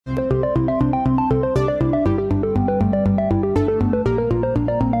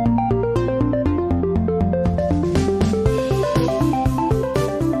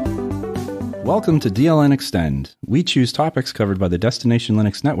Welcome to DLN Xtend. We choose topics covered by the Destination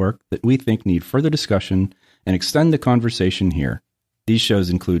Linux network that we think need further discussion and extend the conversation here. These shows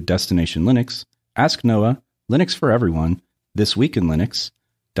include Destination Linux, Ask Noah, Linux for Everyone, This Week in Linux,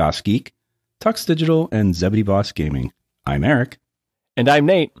 DasGeek, Tux Digital, and Zebedee Boss Gaming. I'm Eric. And I'm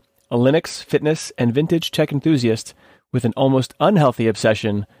Nate, a Linux, fitness, and vintage tech enthusiast with an almost unhealthy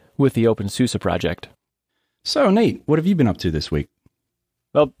obsession with the openSUSE project. So, Nate, what have you been up to this week?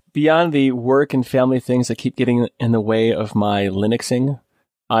 Well, beyond the work and family things that keep getting in the way of my Linuxing,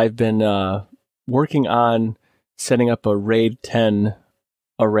 I've been working on setting up a RAID 10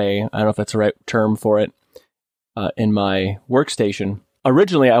 array. I don't know if that's the right term for it, in my workstation.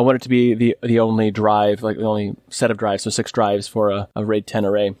 Originally, I wanted it to be the only drive, like the only set of drives, so 6 drives for a RAID 10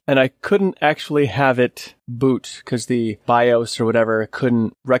 array. And I couldn't actually have it boot because the BIOS or whatever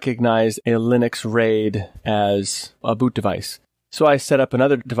couldn't recognize a Linux RAID as a boot device. So I set up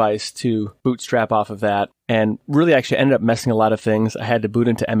another device to bootstrap off of that and really actually ended up messing a lot of things. I had to boot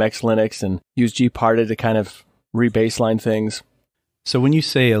into MX Linux and use gparted to kind of re-baseline things. So when you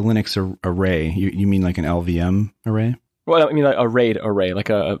say a Linux array, you mean like an LVM array? Well, I mean like a RAID array, like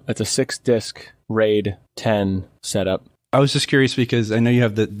it's a 6-disk RAID 10 setup. I was just curious because I know you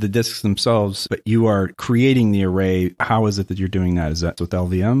have the disks themselves, but you are creating the array. How is it that you're doing that? Is that with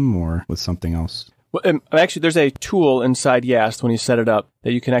LVM or with something else? Well, actually, there's a tool inside YaST when you set it up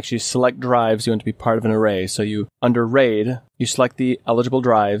that you can actually select drives you want to be part of an array. So under RAID, you select the eligible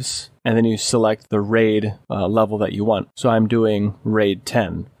drives, and then you select the RAID level that you want. So I'm doing RAID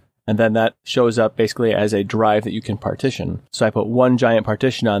 10. And then that shows up basically as a drive that you can partition. So I put one giant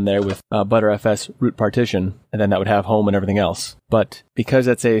partition on there with Btrfs root partition, and then that would have home and everything else. But because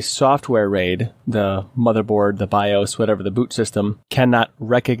it's a software RAID, the motherboard, the BIOS, whatever, the boot system, cannot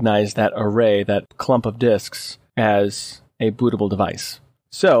recognize that array, that clump of disks, as a bootable device.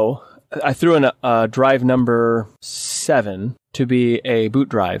 So I threw in a drive number 7 to be a boot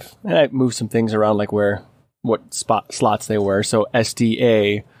drive. And I moved some things around, like what slots they were. So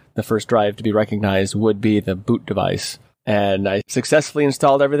SDA, the first drive to be recognized, would be the boot device. And I successfully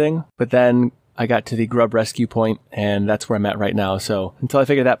installed everything, but then I got to the grub rescue point, and that's where I'm at right now. So until I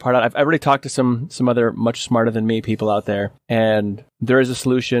figure that part out, I've already talked to some other much smarter than me people out there, and there is a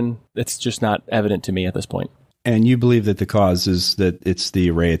solution. It's just not evident to me at this point. And you believe that the cause is that it's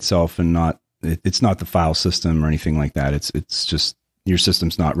the array itself and it's not the file system or anything like that. It's just your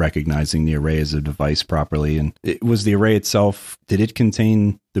system's not recognizing the array as a device properly. And was the array itself, did it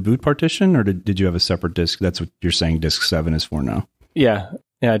contain the boot partition, or did you have a separate disk? That's what you're saying disk 7 is for now. Yeah,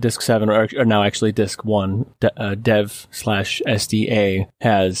 disk 7, or now actually disk 1, dev/SDA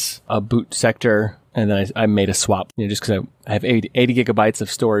has a boot sector, and then I made a swap, just because I have 80 gigabytes of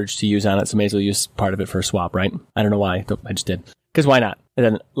storage to use on it, so may as well use part of it for a swap, right? I don't know why, I just did. Because why not? And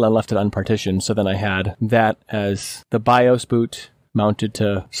then I left it unpartitioned, so then I had that as the BIOS boot, mounted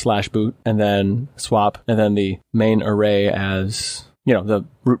to /boot, and then swap, and then the main array as, the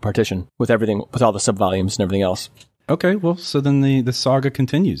root partition with everything, with all the subvolumes and everything else. Okay, well, so then the saga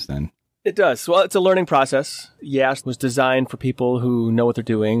continues then. It does. Well, it's a learning process. YaST was designed for people who know what they're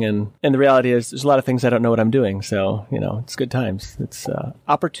doing, and the reality is there's a lot of things I don't know what I'm doing, so, it's good times. It's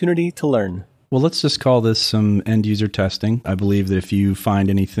opportunity to learn. Well, let's just call this some end-user testing. I believe that if you find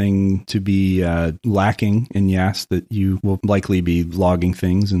anything to be lacking in YaST, that you will likely be logging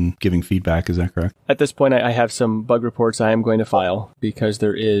things and giving feedback. Is that correct? At this point, I have some bug reports I am going to file because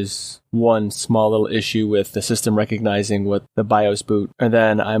there is one small little issue with the system recognizing what the BIOS boot. And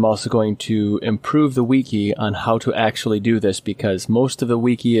then I'm also going to improve the wiki on how to actually do this because most of the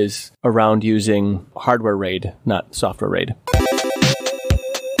wiki is around using hardware RAID, not software RAID.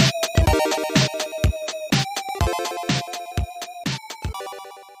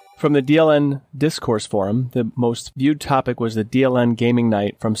 From the DLN Discourse Forum, the most viewed topic was the DLN Gaming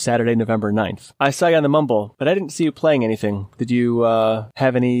Night from Saturday, November 9th. I saw you on the Mumble, but I didn't see you playing anything. Did you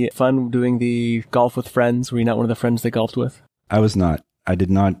have any fun doing the golf with friends? Were you not one of the friends they golfed with? I was not. I did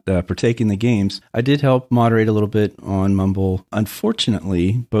not partake in the games. I did help moderate a little bit on Mumble.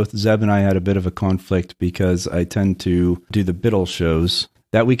 Unfortunately, both Zeb and I had a bit of a conflict because I tend to do the Biddle shows.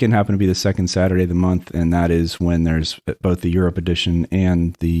 That weekend happened to be the second Saturday of the month, and that is when there's both the Europe edition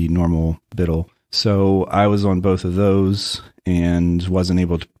and the normal Biddle. So I was on both of those and wasn't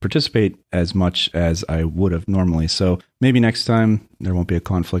able to participate as much as I would have normally. So maybe next time there won't be a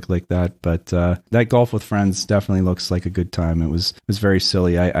conflict like that. But that golf with friends definitely looks like a good time. It was very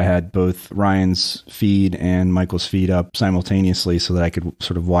silly. I had both Ryan's feed and Michael's feed up simultaneously so that I could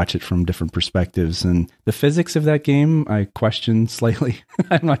sort of watch it from different perspectives. And the physics of that game, I question slightly.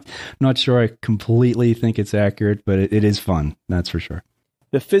 I'm not sure I completely think it's accurate, but it is fun. That's for sure.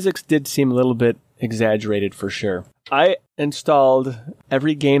 the physics did seem a little bit exaggerated for sure. I installed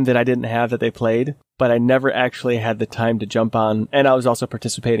every game that I didn't have that they played, but I never actually had the time to jump on, and I was also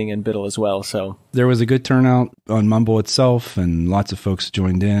participating in Biddle as well, so. There was a good turnout on Mumble itself, and lots of folks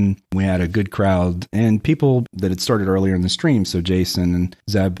joined in. We had a good crowd, and people that had started earlier in the stream, so Jason and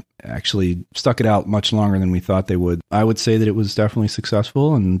Zeb actually stuck it out much longer than we thought they would. I would say that it was definitely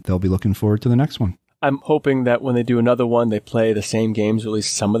successful, and they'll be looking forward to the next one. I'm hoping that when they do another one, they play the same games, or at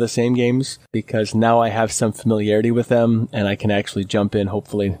least some of the same games, because now I have some familiarity with them, and I can actually jump in,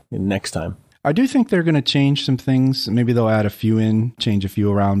 hopefully, next time. I do think they're going to change some things. Maybe they'll add a few in, change a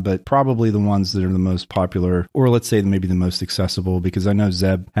few around, but probably the ones that are the most popular, or let's say maybe the most accessible, because I know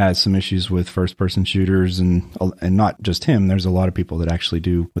Zeb has some issues with first-person shooters, and not just him. There's a lot of people that actually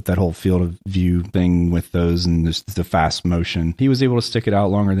do with that whole field of view thing with those and the fast motion. He was able to stick it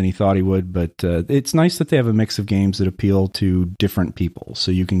out longer than he thought he would, but it's nice that they have a mix of games that appeal to different people. So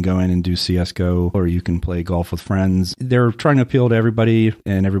you can go in and do CSGO, or you can play golf with friends. They're trying to appeal to everybody,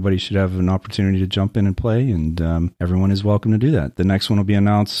 and everybody should have an opportunity to jump in and play, and everyone is welcome to do that. The next one will be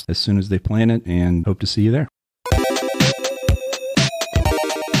announced as soon as they plan it, and hope to see you there.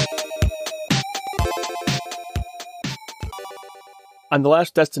 On the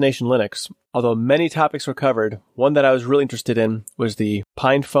last Destination Linux, although many topics were covered, one that I was really interested in was the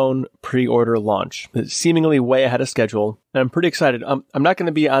PinePhone pre-order launch. It's seemingly way ahead of schedule, and I'm pretty excited. I'm not going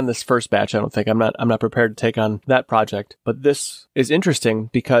to be on this first batch, I don't think. I'm not prepared to take on that project, but this is interesting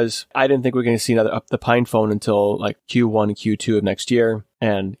because I didn't think we were going to see the PinePhone until like Q1, Q2 of next year.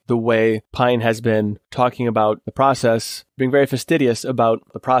 And the way Pine has been talking about the process, being very fastidious about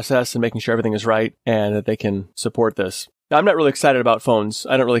the process and making sure everything is right and that they can support this. Now, I'm not really excited about phones.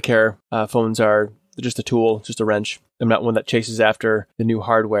 I don't really care. Phones are just a tool, just a wrench. I'm not one that chases after the new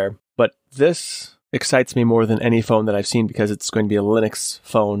hardware. But this excites me more than any phone that I've seen because it's going to be a Linux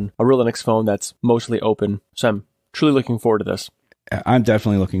phone, a real Linux phone that's mostly open. So I'm truly looking forward to this. I'm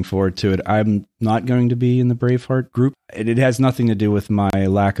definitely looking forward to it. I'm not going to be in the Braveheart group. It has nothing to do with my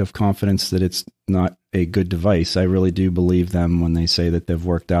lack of confidence that it's not a good device. I really do believe them when they say that they've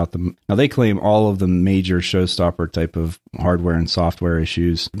worked out them. Now, they claim all of the major showstopper type of hardware and software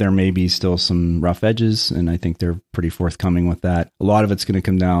issues. There may be still some rough edges, and I think they're pretty forthcoming with that. A lot of it's going to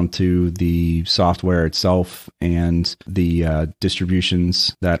come down to the software itself and the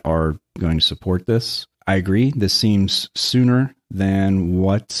distributions that are going to support this. I agree. This seems sooner than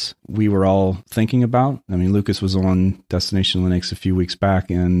what we were all thinking about. I mean, Lucas was on Destination Linux a few weeks back,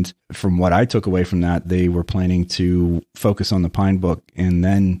 and from what I took away from that, they were planning to focus on the Pinebook and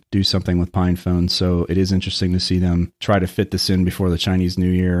then do something with PinePhone. So it is interesting to see them try to fit this in before the Chinese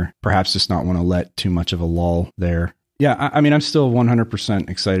New Year, perhaps just not want to let too much of a lull there. Yeah, I mean, I'm still 100%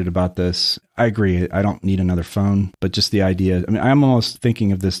 excited about this. I agree. I don't need another phone, but just the idea. I mean, I'm almost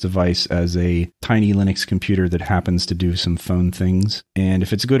thinking of this device as a tiny Linux computer that happens to do some phone things. And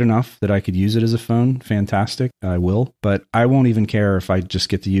if it's good enough that I could use it as a phone, fantastic, I will. But I won't even care if I just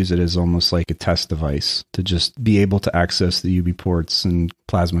get to use it as almost like a test device to just be able to access the USB ports and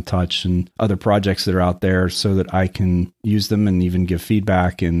Plasma Touch and other projects that are out there so that I can use them and even give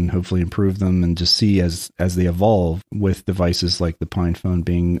feedback and hopefully improve them and just see as they evolve with devices like the PinePhone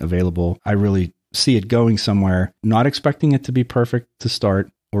being available. I really see it going somewhere, not expecting it to be perfect to start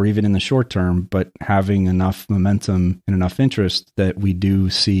or even in the short term, but having enough momentum and enough interest that we do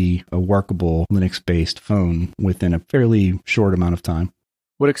see a workable Linux-based phone within a fairly short amount of time.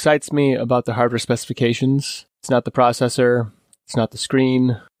 What excites me about the hardware specifications, it's not the processor, it's not the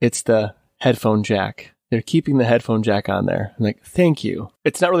screen, it's the headphone jack. They're keeping the headphone jack on there. I'm like, thank you.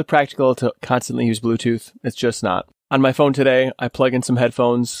 It's not really practical to constantly use Bluetooth. It's just not. On my phone today, I plug in some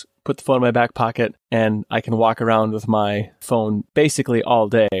headphones, put the phone in my back pocket, and I can walk around with my phone basically all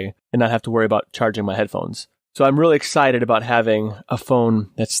day and not have to worry about charging my headphones. So I'm really excited about having a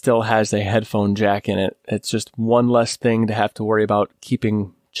phone that still has a headphone jack in it. It's just one less thing to have to worry about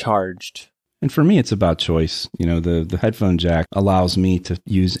keeping charged. And for me, it's about choice. You know, the headphone jack allows me to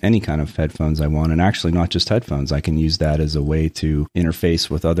use any kind of headphones I want. And actually, not just headphones. I can use that as a way to interface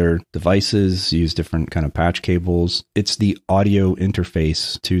with other devices, use different kind of patch cables. It's the audio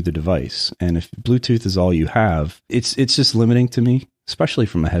interface to the device. And if Bluetooth is all you have, it's just limiting to me, especially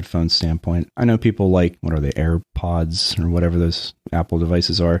from a headphone standpoint. I know people like, what are they, AirPods or whatever those Apple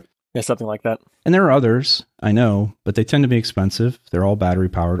devices are. Yeah, something like that. And there are others, I know, but they tend to be expensive. They're all battery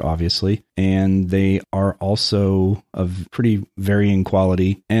powered, obviously, and they are also of pretty varying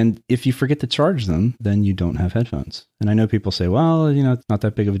quality. And if you forget to charge them, then you don't have headphones. And I know people say, well, it's not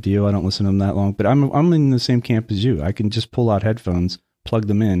that big of a deal. I don't listen to them that long, but I'm in the same camp as you. I can just pull out headphones, plug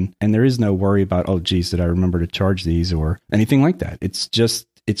them in, and there is no worry about, oh, geez, did I remember to charge these or anything like that.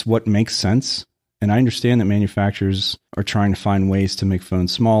 It's what makes sense. And I understand that manufacturers are trying to find ways to make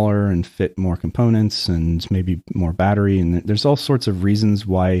phones smaller and fit more components and maybe more battery. And there's all sorts of reasons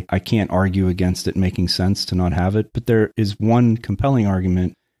why I can't argue against it making sense to not have it. But there is one compelling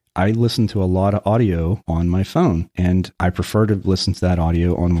argument. I listen to a lot of audio on my phone, and I prefer to listen to that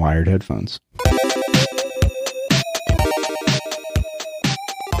audio on wired headphones.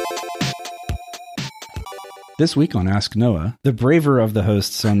 This week on Ask Noah, the braver of the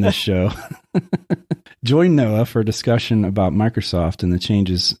hosts on this show, join Noah for a discussion about Microsoft and the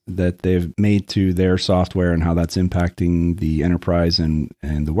changes that they've made to their software and how that's impacting the enterprise and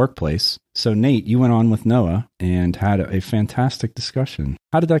the workplace. So Nate, you went on with Noah and had a fantastic discussion.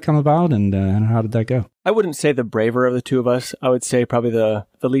 How did that come about, and how did that go? I wouldn't say the braver of the two of us. I would say probably the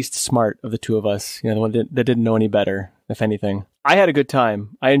least smart of the two of us. The one that didn't know any better, if anything. I had a good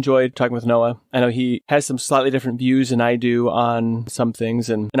time. I enjoyed talking with Noah. I know he has some slightly different views than I do on some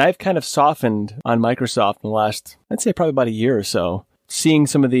things, and I've kind of softened on Microsoft in the last, I'd say probably about a year or so. Seeing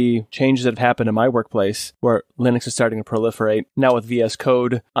some of the changes that have happened in my workplace where Linux is starting to proliferate. Now with VS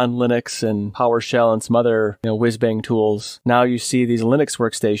Code on Linux and PowerShell and some other whiz-bang tools. Now you see these Linux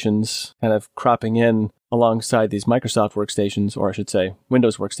workstations kind of cropping in alongside these Microsoft workstations, or I should say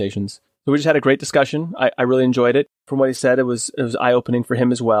Windows workstations. So we just had a great discussion. I really enjoyed it. From what he said, it was eye-opening for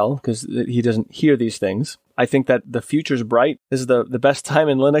him as well, because he doesn't hear these things. I think that the future's bright. This is the best time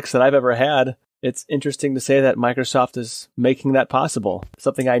in Linux that I've ever had. It's interesting to say that Microsoft is making that possible.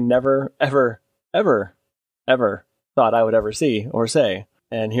 Something I never, ever, ever, ever thought I would ever see or say.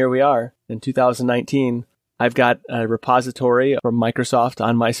 And here we are in 2019. I've got a repository from Microsoft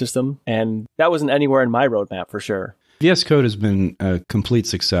on my system, and that wasn't anywhere in my roadmap for sure. VS Code has been a complete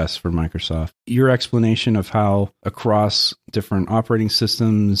success for Microsoft. Your explanation of how across different operating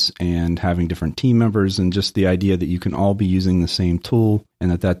systems and having different team members, and just the idea that you can all be using the same tool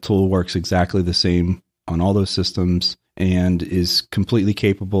and that tool works exactly the same on all those systems and is completely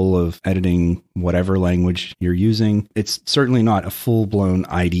capable of editing whatever language you're using. It's certainly not a full-blown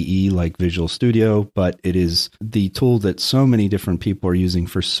IDE like Visual Studio, but it is the tool that so many different people are using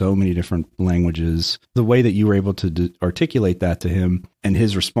for so many different languages. The way that you were able to articulate that to him and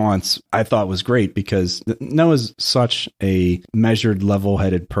his response, I thought was great, because Noah's such a measured,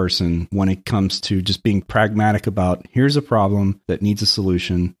 level-headed person when it comes to just being pragmatic about, here's a problem that needs a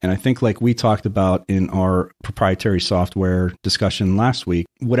solution. And I think, like we talked about in our proprietary software discussion last week,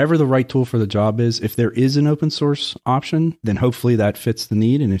 whatever the right tool for the job is, if there is an open source option, then hopefully that fits the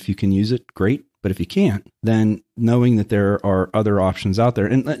need. And if you can use it, great. But if you can't, then knowing that there are other options out there.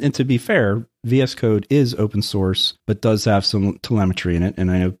 And to be fair, VS Code is open source, but does have some telemetry in it. And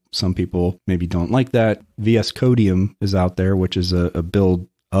I know some people maybe don't like that. VS Codium is out there, which is a build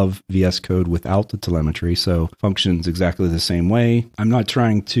of VS Code without the telemetry. So functions exactly the same way. I'm not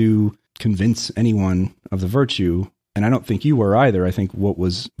trying to convince anyone of the virtue, and I don't think you were either. I think what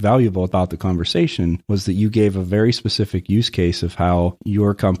was valuable about the conversation was that you gave a very specific use case of how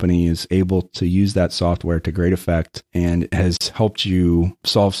your company is able to use that software to great effect and has helped you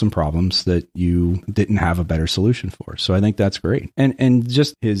solve some problems that you didn't have a better solution for. So I think that's great. And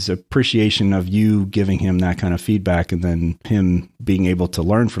just his appreciation of you giving him that kind of feedback and then him being able to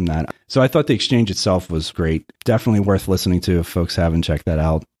learn from that. So I thought the exchange itself was great. Definitely worth listening to if folks haven't checked that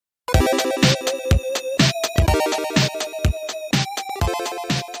out.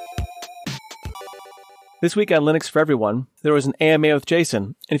 This week on Linux for Everyone, there was an AMA with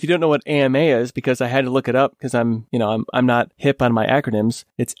Jason. And if you don't know what AMA is, because I had to look it up because I'm not hip on my acronyms,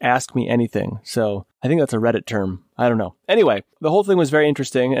 it's Ask Me Anything. So I think that's a Reddit term. I don't know. Anyway, the whole thing was very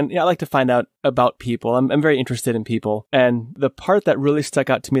interesting. And I like to find out about people. I'm very interested in people. And the part that really stuck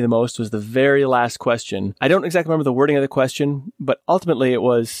out to me the most was the very last question. I don't exactly remember the wording of the question, but ultimately it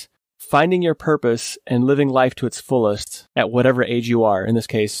was finding your purpose and living life to its fullest at whatever age you are. In this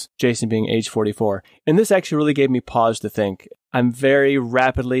case, Jason being age 44. And this actually really gave me pause to think. I'm very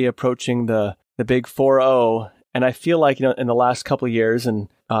rapidly approaching the big 4-0. And I feel like, in the last couple of years and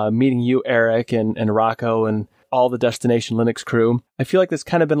meeting you, Eric, and Rocco, and all the Destination Linux crew, I feel like there's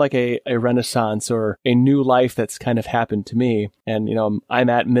kind of been like a renaissance or a new life that's kind of happened to me. And, I'm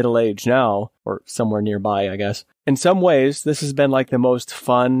at middle age now, or somewhere nearby, I guess. In some ways, this has been like the most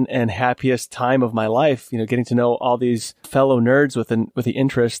fun and happiest time of my life, getting to know all these fellow nerds with the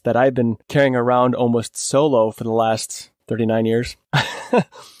interest that I've been carrying around almost solo for the last 39 years.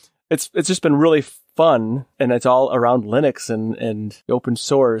 It's just been really fun, and it's all around Linux and open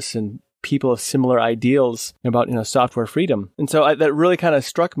source and people of similar ideals about, software freedom. And so that really kind of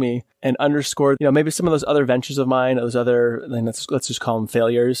struck me and underscored, maybe some of those other ventures of mine, those other, let's just call them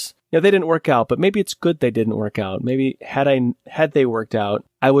failures. They didn't work out, but maybe it's good they didn't work out. Maybe had they worked out,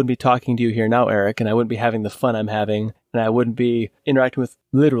 I wouldn't be talking to you here now, Eric, and I wouldn't be having the fun I'm having, and I wouldn't be interacting with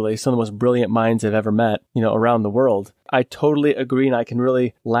literally some of the most brilliant minds I've ever met, around the world. I totally agree, and I can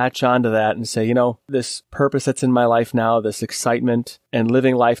really latch onto that and say, this purpose that's in my life now, this excitement and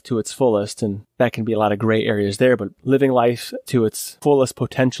living life to its fullest, and that can be a lot of gray areas there, but living life to its fullest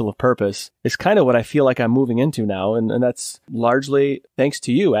potential of purpose is kind of what I feel like I'm moving into now, and that's largely thanks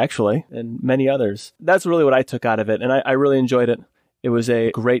to you, actually, and many others. That's really what I took out of it, and I really enjoyed it. It was a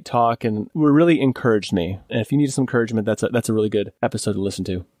great talk, and it really encouraged me. And if you need some encouragement, that's a really good episode to listen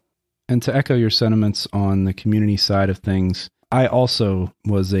to. And to echo your sentiments on the community side of things, I also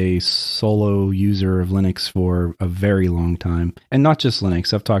was a solo user of Linux for a very long time. And not just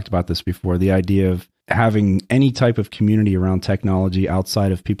Linux. I've talked about this before. The idea of having any type of community around technology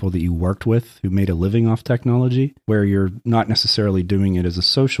outside of people that you worked with who made a living off technology, where you're not necessarily doing it as a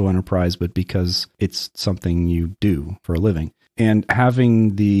social enterprise, but because it's something you do for a living. And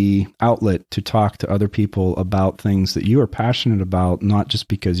having the outlet to talk to other people about things that you are passionate about, not just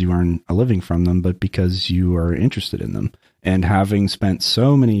because you earn a living from them, but because you are interested in them. And having spent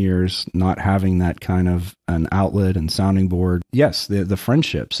so many years not having that kind of an outlet and sounding board, yes, the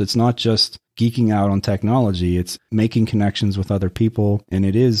friendships, it's not just geeking out on technology, it's making connections with other people. And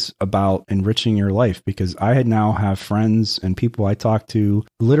it is about enriching your life, because I now have friends and people I talk to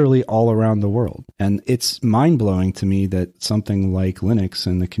literally all around the world. And it's mind-blowing to me that something like Linux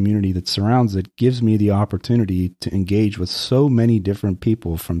and the community that surrounds it gives me the opportunity to engage with so many different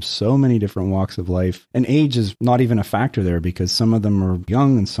people from so many different walks of life. And age is not even a factor there, because some of them are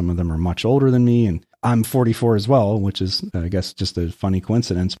young and some of them are much older than me. And I'm 44 as well, which is, I guess, just a funny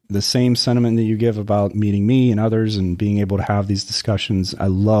coincidence. The same sentiment that you give about meeting me and others and being able to have these discussions. I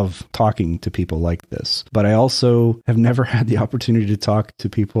love talking to people like this, but I also have never had the opportunity to talk to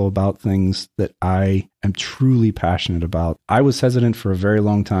people about things that I am truly passionate about. I was hesitant for a very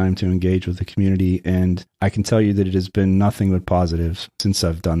long time to engage with the community, and I can tell you that it has been nothing but positive since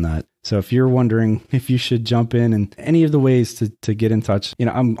I've done that. So if you're wondering if you should jump in and any of the ways to get in touch,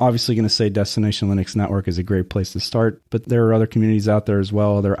 I'm obviously going to say Destination Linux Network is a great place to start, but there are other communities out there as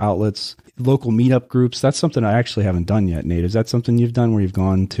well, other outlets, local meetup groups. That's something I actually haven't done yet, Nate. Is that something you've done where you've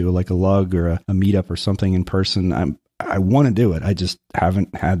gone to like a lug or a meetup or something in person? I want to do it. I just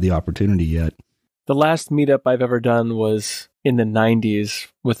haven't had the opportunity yet. The last meetup I've ever done was in the 90s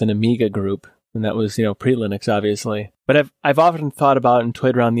with an Amiga group. And that was, pre-Linux, obviously. But I've often thought about and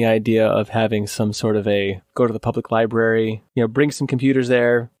toyed around the idea of having some sort of go to the public library, bring some computers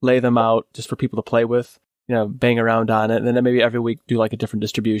there, lay them out just for people to play with, bang around on it. And then maybe every week do like a different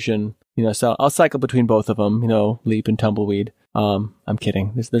distribution, so I'll cycle between both of them, Leap and Tumbleweed. I'm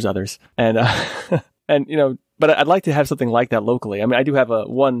kidding. There's others. And, but I'd like to have something like that locally. I mean, I do have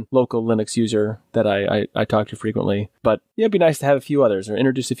one local Linux user that I talk to frequently, but it'd be nice to have a few others or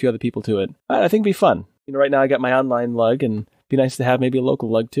introduce a few other people to it. I think it'd be fun. Right now I got my online lug, and it'd be nice to have maybe a local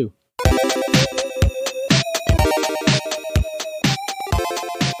lug too.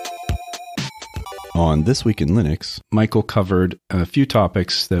 On This Week in Linux, Michael covered a few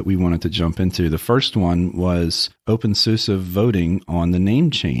topics that we wanted to jump into. The first one was openSUSE voting on the name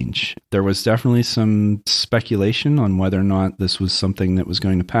change. There was definitely some speculation on whether or not this was something that was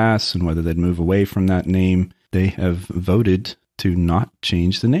going to pass and whether they'd move away from that name. They have voted to not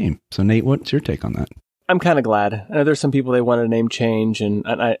change the name. So Nate, what's your take on that? I'm kind of glad. I know there's some people they wanted a name change, and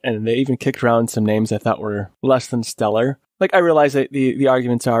they even kicked around some names I thought were less than stellar. Like, I realize that the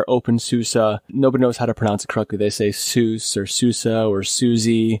arguments are openSUSE. Nobody knows how to pronounce it correctly. They say SUSE or SUSE or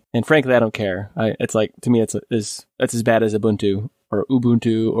Susie. And frankly, I don't care. It's like, to me, that's as bad as Ubuntu or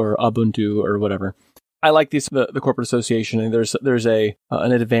Ubuntu or Ubuntu or whatever. I like the corporate association. And there's an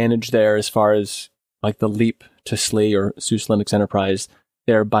advantage there as far as like the leap to SLE or SUSE Linux Enterprise.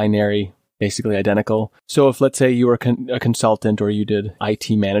 They're binary, basically identical. So if, let's say, you were a consultant or you did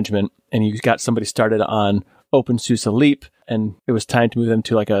IT management and you got somebody started on openSUSE Leap, and it was time to move them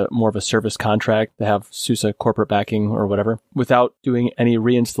to like more of a service contract to have SUSE corporate backing or whatever, without doing any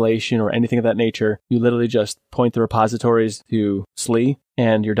reinstallation or anything of that nature. You literally just point the repositories to SLE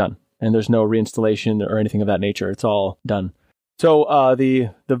and you're done. And there's no reinstallation or anything of that nature. It's all done. So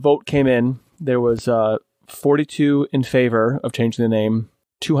the vote came in. There was 42 in favor of changing the name,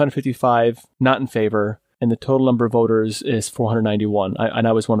 255 not in favor, and the total number of voters is 491. And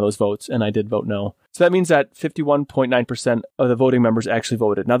I was one of those votes, and I did vote no. So that means that 51.9% of the voting members actually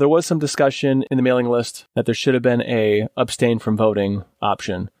voted. Now, there was some discussion in the mailing list that there should have been a abstain from voting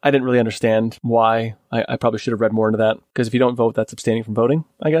option. I didn't really understand why. I probably should have read more into that, because if you don't vote, that's abstaining from voting,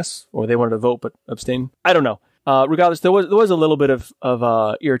 I guess. Or they wanted to vote but abstain. I don't know. Regardless, there was a little bit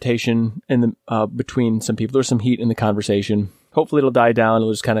of irritation in the between some people. There was some heat in the conversation. Hopefully it'll die down.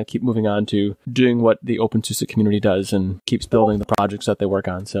 It'll just kind of keep moving on to doing what the openSUSE community does and keeps building the projects that they work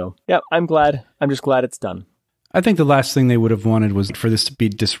on. So yeah, I'm glad. I'm just glad it's done. I think the last thing they would have wanted was for this to be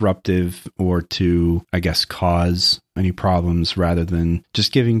disruptive or to, I guess, cause any problems rather than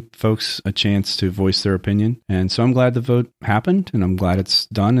just giving folks a chance to voice their opinion. And so I'm glad the vote happened, and I'm glad it's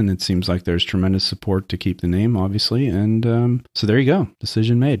done. And it seems like there's tremendous support to keep the name, obviously. And so there you go.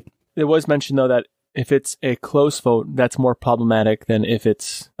 Decision made. It was mentioned, though, that if it's a close vote, that's more problematic than if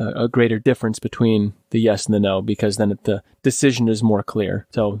it's a greater difference between the yes and the no, because then the decision is more clear.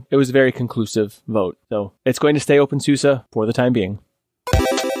 So it was a very conclusive vote. So it's going to stay openSUSE for the time being.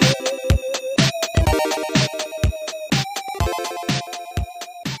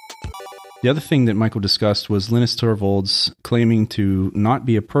 The other thing that Michael discussed was Linus Torvalds claiming to not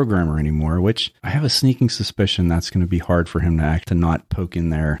be a programmer anymore, which I have a sneaking suspicion that's going to be hard for him to not poke in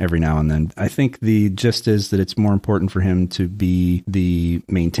there every now and then. I think the gist is that it's more important for him to be the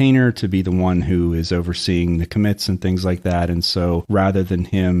maintainer, to be the one who is overseeing the commits and things like that. And so rather than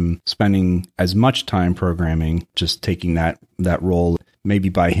him spending as much time programming, just taking that role, maybe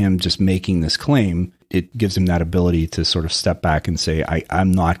by him just making this claim, it gives him that ability to sort of step back and say,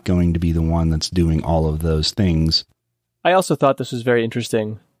 I'm not going to be the one that's doing all of those things. I also thought this was very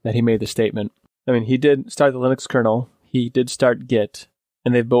interesting that he made the statement. I mean, he did start the Linux kernel, he did start Git,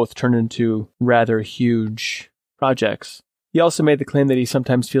 and they've both turned into rather huge projects. He also made the claim that he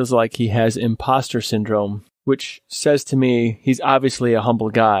sometimes feels like he has imposter syndrome, which says to me he's obviously a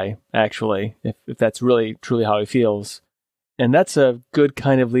humble guy, actually, if that's really truly how he feels. And that's a good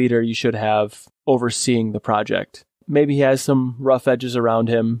kind of leader you should have overseeing the project. Maybe he has some rough edges around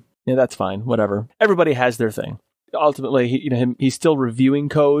him. Yeah, that's fine. Whatever. Everybody has their thing. Ultimately, he's still reviewing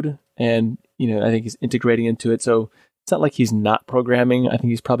code, and I think he's integrating into it. So it's not like he's not programming. I think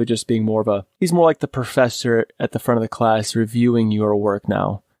he's probably just being he's more like the professor at the front of the class reviewing your work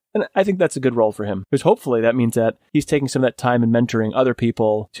now. And I think that's a good role for him, because hopefully that means that he's taking some of that time and mentoring other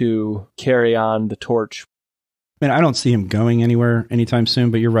people to carry on the torch. I mean, I don't see him going anywhere anytime soon,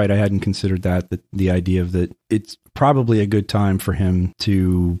 but you're right. I hadn't considered that the idea of that it's probably a good time for him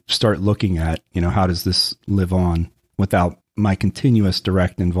to start looking at, how does this live on without my continuous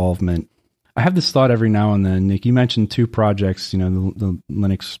direct involvement. I have this thought every now and then. Nick, you mentioned two projects, the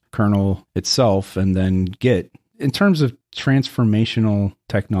Linux kernel itself and then Git. In terms of transformational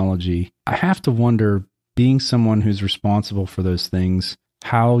technology, I have to wonder, being someone who's responsible for those things,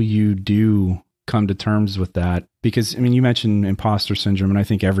 how you do come to terms with that. Because, you mentioned imposter syndrome, and I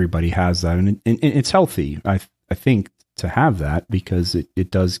think everybody has that. And it's healthy, I think, to have that, because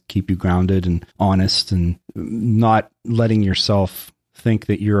it does keep you grounded and honest and not letting yourself think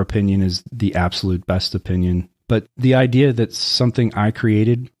that your opinion is the absolute best opinion. But the idea that something I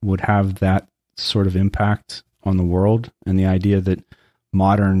created would have that sort of impact on the world, and the idea that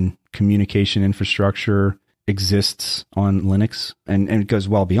modern communication infrastructure exists on Linux, and it goes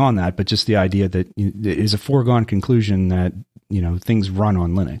well beyond that, but just the idea that it is a foregone conclusion that, things run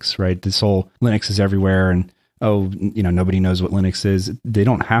on Linux, right? This whole Linux is everywhere, and, nobody knows what Linux is. They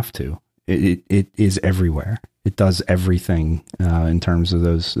don't have to. It is everywhere. It does everything in terms of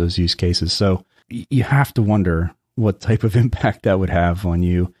those use cases. So you have to wonder what type of impact that would have on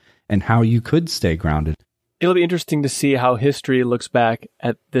you and how you could stay grounded. It'll be interesting to see how history looks back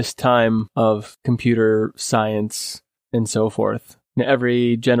at this time of computer science and so forth.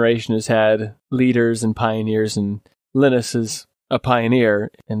 Every generation has had leaders and pioneers, and Linus is a pioneer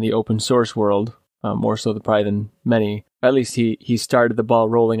in the open source world, more so probably than many. At least he started the ball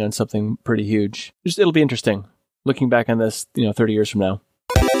rolling on something pretty huge. It'll be interesting looking back on this, 30 years from now.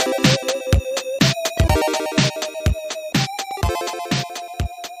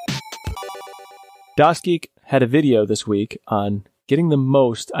 DasGeek had a video this week on getting the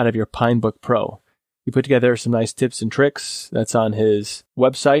most out of your Pinebook Pro. He put together some nice tips and tricks. That's on his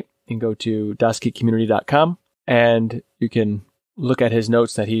website. You can go to dasgeekcommunity.com, and you can look at his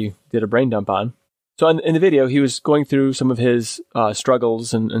notes that he did a brain dump on. So in the video, he was going through some of his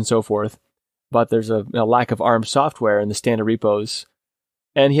struggles and so forth, but there's a lack of ARM software in the standard repos,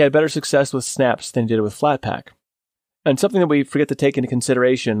 and he had better success with snaps than he did with Flatpak. And something that we forget to take into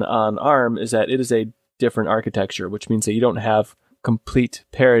consideration on ARM is that it is a different architecture, which means that you don't have complete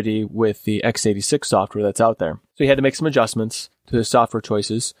parity with the x86 software that's out there. So he had to make some adjustments to the software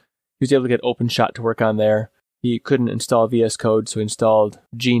choices. He was able to get OpenShot to work on there. He couldn't install VS Code, so he installed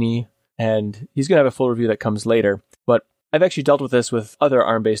Genie, and he's going to have a full review that comes later. But I've actually dealt with this with other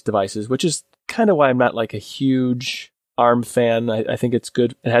ARM-based devices, which is kind of why I'm not like a huge ARM fan. I think it's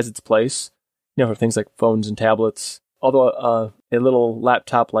good. It has its place, for things like phones and tablets. Although a little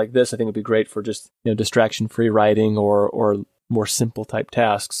laptop like this, I think would be great for just distraction-free writing or more simple type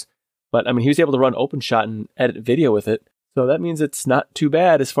tasks. But I mean, he was able to run OpenShot and edit video with it, so that means it's not too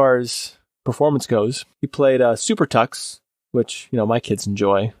bad as far as performance goes. He played Super Tux, which my kids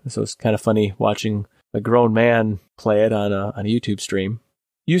enjoy, so it's kind of funny watching a grown man play it on a YouTube stream.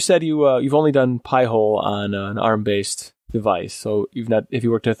 You said you've only done Pi-hole on an ARM-based device, so have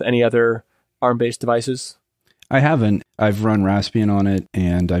you worked with any other ARM-based devices? I haven't. I've run Raspbian on it,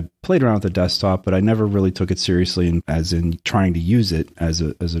 and I played around with the desktop, but I never really took it seriously as in trying to use it as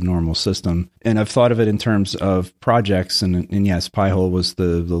a normal system. And I've thought of it in terms of projects, and yes, Pi-hole was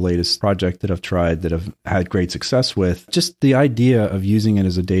the latest project that I've tried that I've had great success with. Just the idea of using it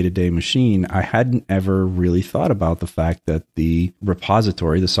as a day-to-day machine, I hadn't ever really thought about the fact that the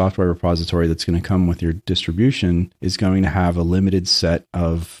repository, the software repository that's going to come with your distribution is going to have a limited set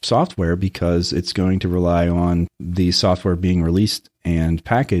of software because it's going to rely on the software being released and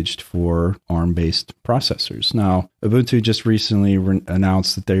packaged for ARM-based processors. Now, Ubuntu just recently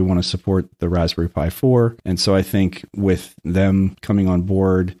announced that they want to support the Raspberry Pi 4, and so I think with them coming on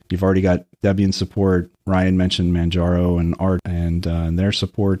board, you've already got Debian support. Ryan mentioned Manjaro and Arch and their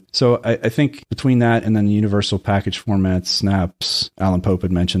support. So I think between that and then the universal package format, snaps, Alan Pope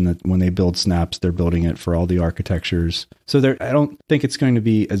had mentioned that when they build snaps, they're building it for all the architectures. So I don't think it's going to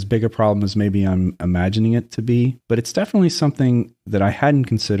be as big a problem as maybe I'm imagining it to be, but it's definitely something that I hadn't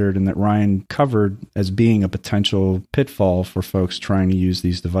considered and that Ryan covered as being a potential pitfall for folks trying to use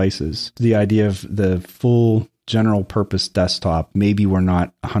these devices. The idea of the full general purpose desktop, maybe we're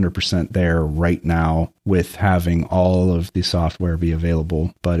not 100% there right now with having all of the software be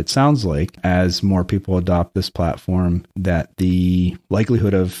available. But it sounds like as more people adopt this platform, that the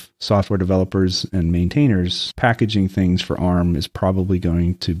likelihood of software developers and maintainers packaging things for ARM is probably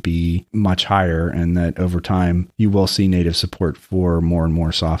going to be much higher, and that over time you will see native support for more and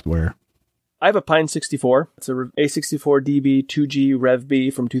more software. I have a Pine 64. It's a A64DB 2G Rev B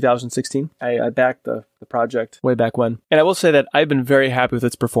from 2016. I backed the project way back when. And I will say that I've been very happy with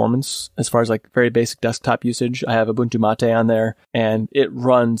its performance as far as like very basic desktop usage. I have Ubuntu Mate on there, and it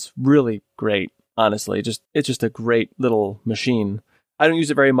runs really great, honestly. It's just a great little machine. I don't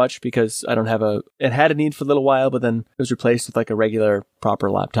use it very much because I don't have it had a need for a little while, but then it was replaced with like a regular proper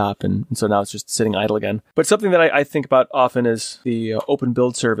laptop. And so now it's just sitting idle again. But something that I think about often is the Open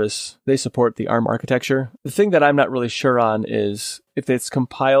Build service. They support the ARM architecture. The thing that I'm not really sure on is if it's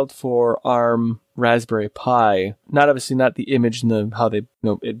compiled for ARM Raspberry Pi, not the image and how they,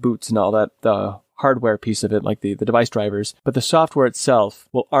 it boots and all that, the hardware piece of it, like the device drivers, but the software itself.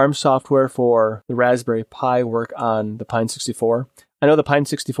 Will ARM software for the Raspberry Pi work on the Pine 64? I know the Pine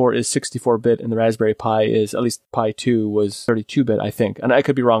 64 is 64-bit and the Raspberry Pi is, at least Pi 2 was 32-bit, I think. And I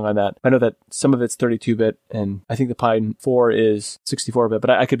could be wrong on that. I know that some of it's 32-bit and I think the Pine 4 is 64-bit, but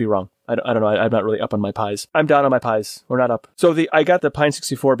I could be wrong. I don't know. I'm not really up on my Pis. I'm down on my Pis. We're not up. So I got the Pine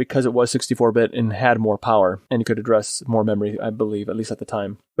 64 because it was 64-bit and had more power and it could address more memory, I believe, at least at the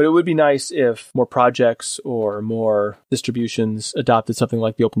time. But it would be nice if more projects or more distributions adopted something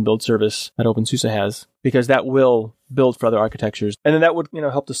like the Open Build service that openSUSE has, because that will build for other architectures. And then that would,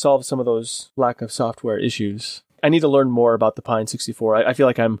 help to solve some of those lack of software issues. I need to learn more about the Pine 64. I feel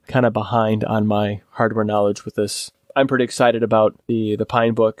like I'm kind of behind on my hardware knowledge with this. I'm pretty excited about the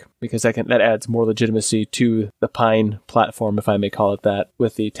Pinebook because that adds more legitimacy to the Pine platform, if I may call it that,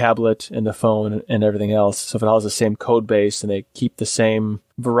 with the tablet and the phone and everything else. So if it all has the same code base and they keep the same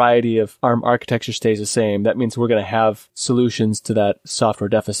variety of ARM architecture stays the same, that means we're going to have solutions to that software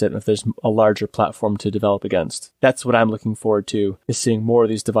deficit if there's a larger platform to develop against. That's what I'm looking forward to, is seeing more of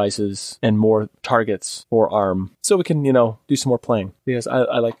these devices and more targets for ARM so we can, do some more playing, because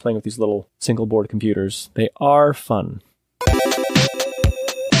I like playing with these little single board computers. They are fun.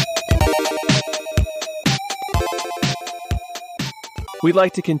 We'd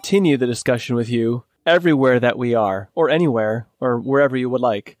like to continue the discussion with you everywhere that we are, or anywhere, or wherever you would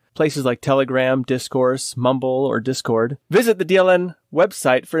like. Places like Telegram, Discourse, Mumble, or Discord. Visit the DLN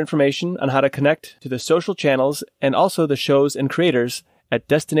website for information on how to connect to the social channels and also the shows and creators at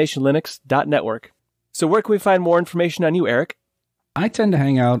destinationlinux.network. So where can we find more information on you, Eric? I tend to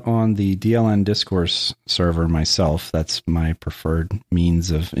hang out on the DLN Discourse server myself. That's my preferred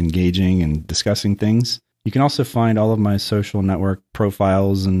means of engaging and discussing things. You can also find all of my social network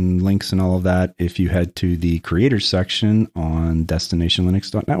profiles and links and all of that if you head to the creators section on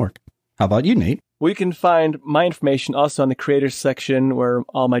destinationlinux.network. How about you, Nate? Well, you can find my information also on the creators section where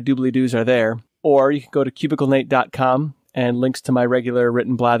all my doobly-doos are there. Or you can go to cubiclenate.com and links to my regular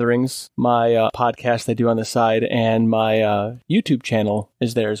written blatherings, my podcast I do on the side, and my YouTube channel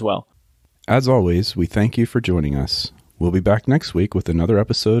is there as well. As always, we thank you for joining us. We'll be back next week with another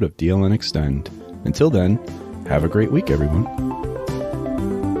episode of DLN Xtend. Until then, have a great week, everyone.